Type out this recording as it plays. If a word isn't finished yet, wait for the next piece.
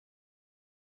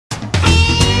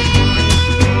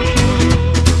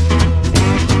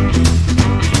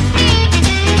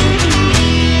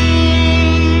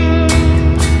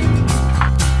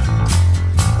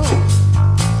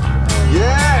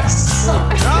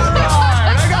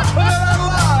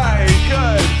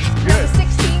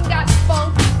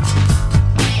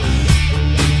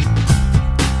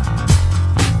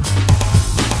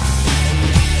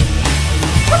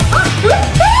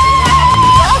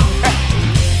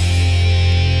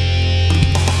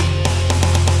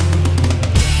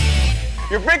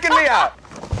freaking me out.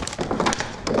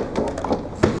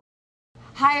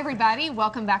 Hi everybody,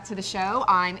 welcome back to the show.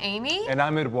 I'm Amy. And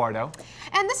I'm Eduardo.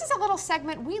 And this is a little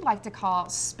segment we like to call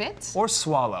Spit. Or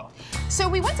Swallow. So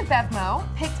we went to BevMo,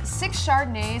 picked 6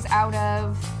 Chardonnays out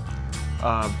of...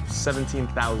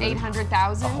 17,000.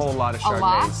 800,000. A whole lot of Chardonnays. A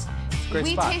lot. Great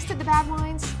we spot. tasted the bad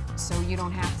wines, so you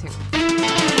don't have to.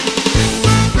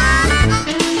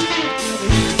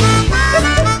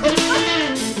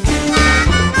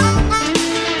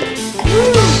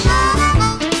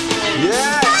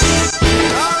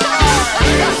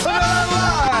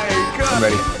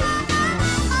 Ready.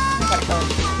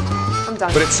 I'm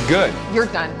done. But it's good. You're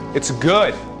done. It's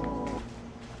good.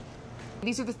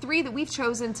 These are the 3 that we've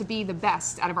chosen to be the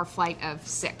best out of our flight of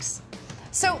 6.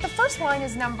 So the first wine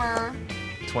is number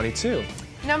 22.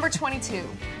 Number 22.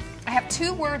 I have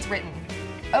 2 words written.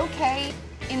 Okay,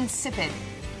 insipid.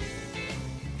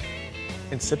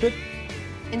 Insipid?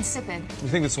 Insipid. You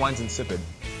think this wine's insipid?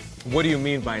 What do you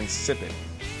mean by insipid?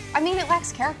 I mean, it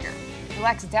lacks character. It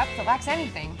lacks depth, it lacks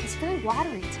anything. It's very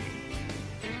watery to me.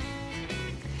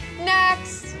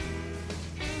 Next!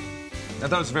 I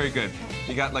thought it was very good.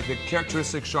 You got like the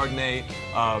characteristic Chardonnay,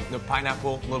 the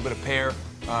pineapple, a little bit of pear,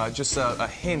 just a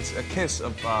hint, a kiss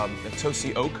of a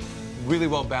toasty oak. Really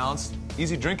well balanced,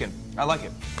 easy drinking. I like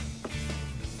it.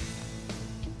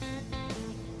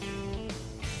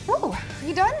 Ooh, are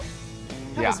you done?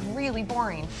 That Yeah. was really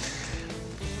boring.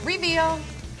 Reveal.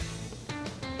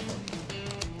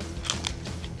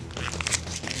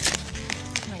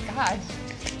 Oh my God.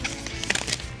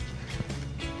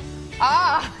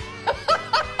 Ah!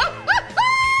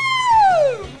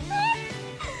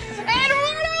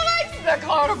 Eduardo likes the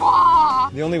Cote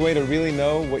d'Ivoire! The only way to really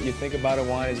know what you think about a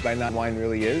wine is by not wine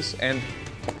really is. And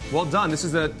well done. This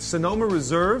is the Sonoma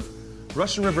Reserve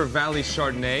Russian River Valley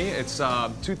Chardonnay. It's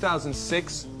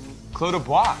 2006 Clos de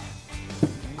Bois.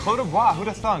 Clos de Bois, who'd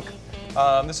have thunk?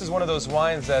 This is one of those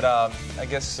wines that I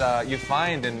guess you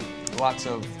find in lots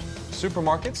of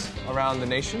supermarkets around the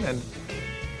nation. And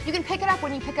You can pick it up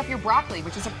when you pick up your broccoli,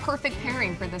 which is a perfect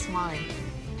pairing for this wine.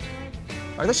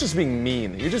 all right, that's just being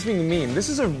mean. You're just being mean. This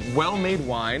is a well-made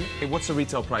wine. Hey, what's the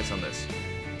retail price on this?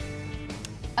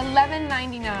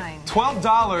 $11.99.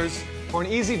 $12 for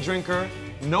an easy drinker,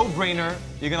 no-brainer.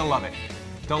 You're gonna love it.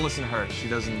 Don't listen to her. She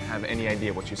doesn't have any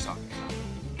idea what she's talking about.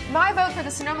 My vote for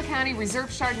the Sonoma County Reserve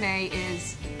Chardonnay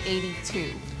is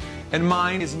 82. And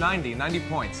mine is 90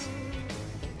 points.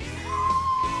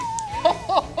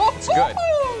 It's good.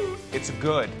 It's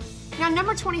good. Now,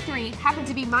 number 23 happened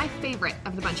to be my favorite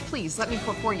of the bunch. Please, let me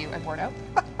pour for you, Eduardo.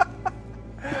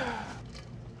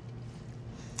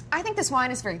 I think this wine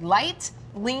is very light,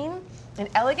 lean, and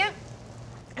elegant.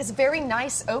 It has very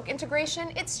nice oak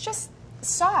integration. It's just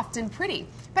soft and pretty,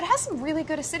 but it has some really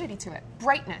good acidity to it.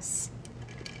 Brightness.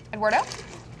 Eduardo,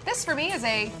 this for me is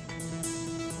a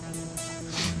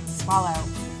swallow.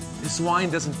 This wine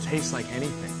doesn't taste like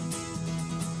anything.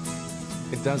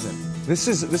 It doesn't. This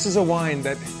is a wine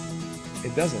that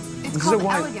it doesn't. It's This called is a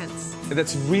wine elegance.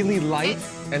 that's really light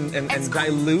and it's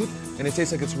dilute, and it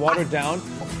tastes like it's watered down.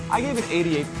 I gave it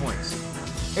 88 points.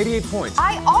 88 points.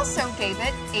 I also gave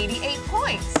it 88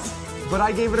 points. But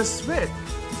I gave it a spit.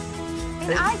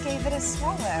 And I gave it a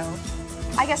swallow.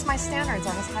 I guess my standards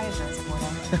aren't as high as yours, Eduardo.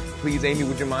 Please, Amy,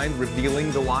 would you mind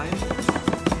revealing the wine?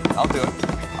 I'll do it.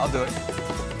 I'll do it.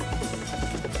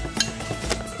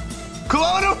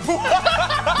 Clos de Bois!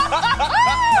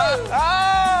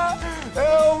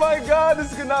 Oh my God,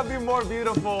 this could not be more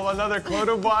beautiful. Another Clos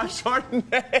de Bois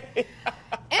Chardonnay.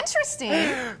 Interesting.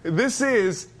 This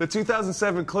is the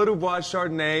 2007 Clos de Bois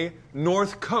Chardonnay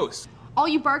North Coast. All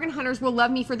you bargain hunters will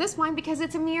love me for this wine because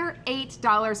it's a mere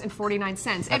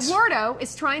 $8.49. Eduardo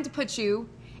is trying to put you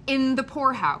in the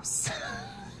poorhouse.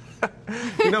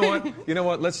 You know what? You know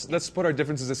what? Let's put our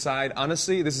differences aside.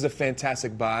 Honestly, this is a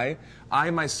fantastic buy.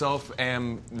 I myself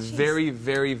am very,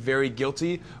 very, very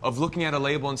guilty of looking at a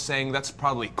label and saying that's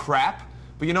probably crap.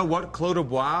 But you know what? Clos de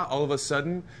Bois, all of a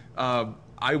sudden, I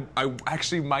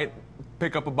actually might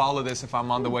pick up a bottle of this if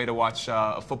I'm on the way to watch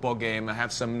a football game. I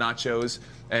have some nachos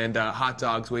and hot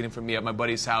dogs waiting for me at my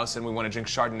buddy's house, and we want to drink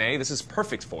Chardonnay. This is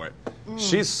perfect for it.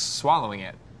 She's swallowing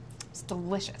it. It's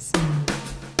delicious.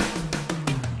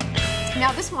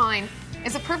 Now, this wine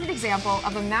is a perfect example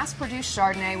of a mass-produced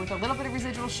Chardonnay with a little bit of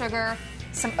residual sugar,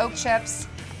 some oak chips,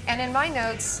 and in my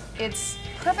notes, it's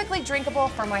perfectly drinkable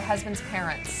for my husband's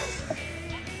parents.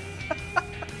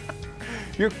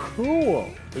 You're cruel,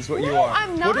 is what you No, are.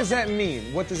 I'm not. What does that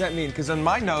mean? What does that mean? Because on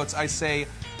my notes, I say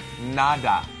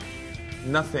nada.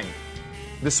 Nothing.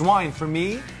 This wine, for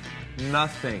me,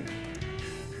 nothing.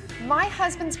 My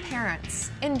husband's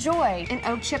parents enjoy an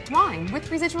oak-chipped wine with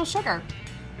residual sugar.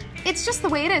 It's just the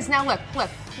way it is. Now look,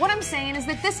 what I'm saying is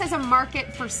that this has a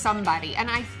market for somebody, and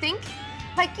I think,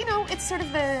 like, you know, it's sort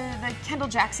of the Kendall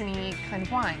Jackson-y kind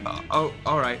of wine. Oh,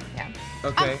 all right. Yeah.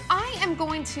 Okay. I am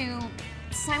going to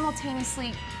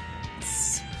simultaneously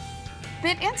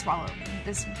spit and swallow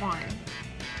this wine.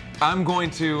 I'm going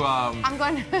to I'm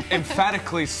going to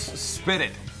emphatically spit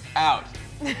it out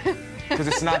because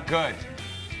it's not good.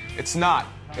 It's not.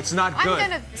 It's not good. I'm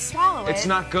going to swallow it. It's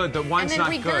not good. The wine's not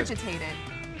good. And then regurgitate it.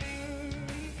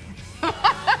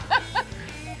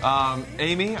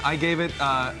 Amy, I gave it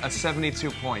a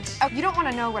 72 points. Oh, you don't want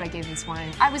to know what I gave this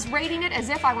wine. I was rating it as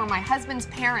if I were my husband's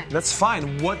parent. That's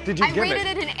fine. What did you give it? I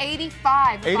rated it an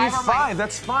 85. 85,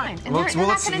 that's fine. And Well,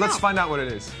 let's know. find out what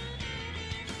it is.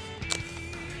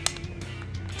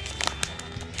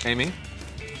 Amy,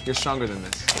 you're stronger than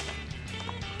this.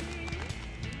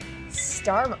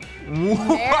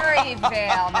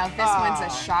 Maryvale. Now this one's a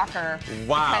shocker.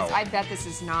 Wow. Because I bet this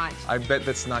is not. I bet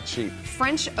that's not cheap.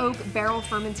 French oak barrel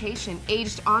fermentation,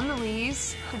 aged on the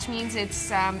lees, which means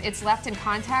it's left in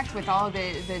contact with all of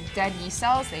the dead yeast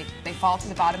cells. They fall to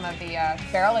the bottom of the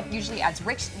barrel. It usually adds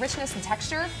richness and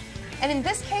texture. And in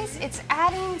this case, it's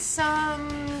adding some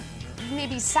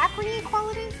maybe saccharine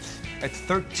quality. At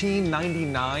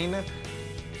 $13.99,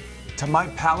 to my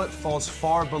palate, falls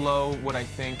far below what I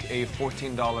think a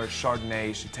 $14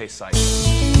 Chardonnay should taste like.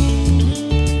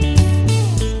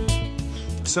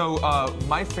 So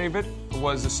my favorite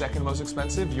was the second most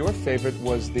expensive. Your favorite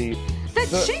was the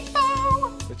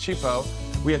cheapo. The cheapo.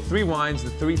 We had 3 wines, the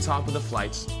 3 top of the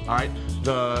flights. All right,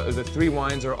 the 3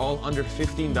 wines are all under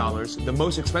 $15. The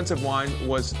most expensive wine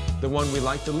was the one we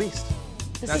liked the least.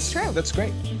 This is true. That's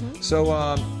great. Mm-hmm.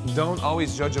 So don't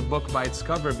always judge a book by its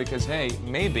cover because, hey,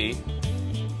 maybe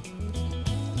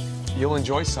you'll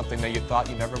enjoy something that you thought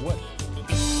you never would.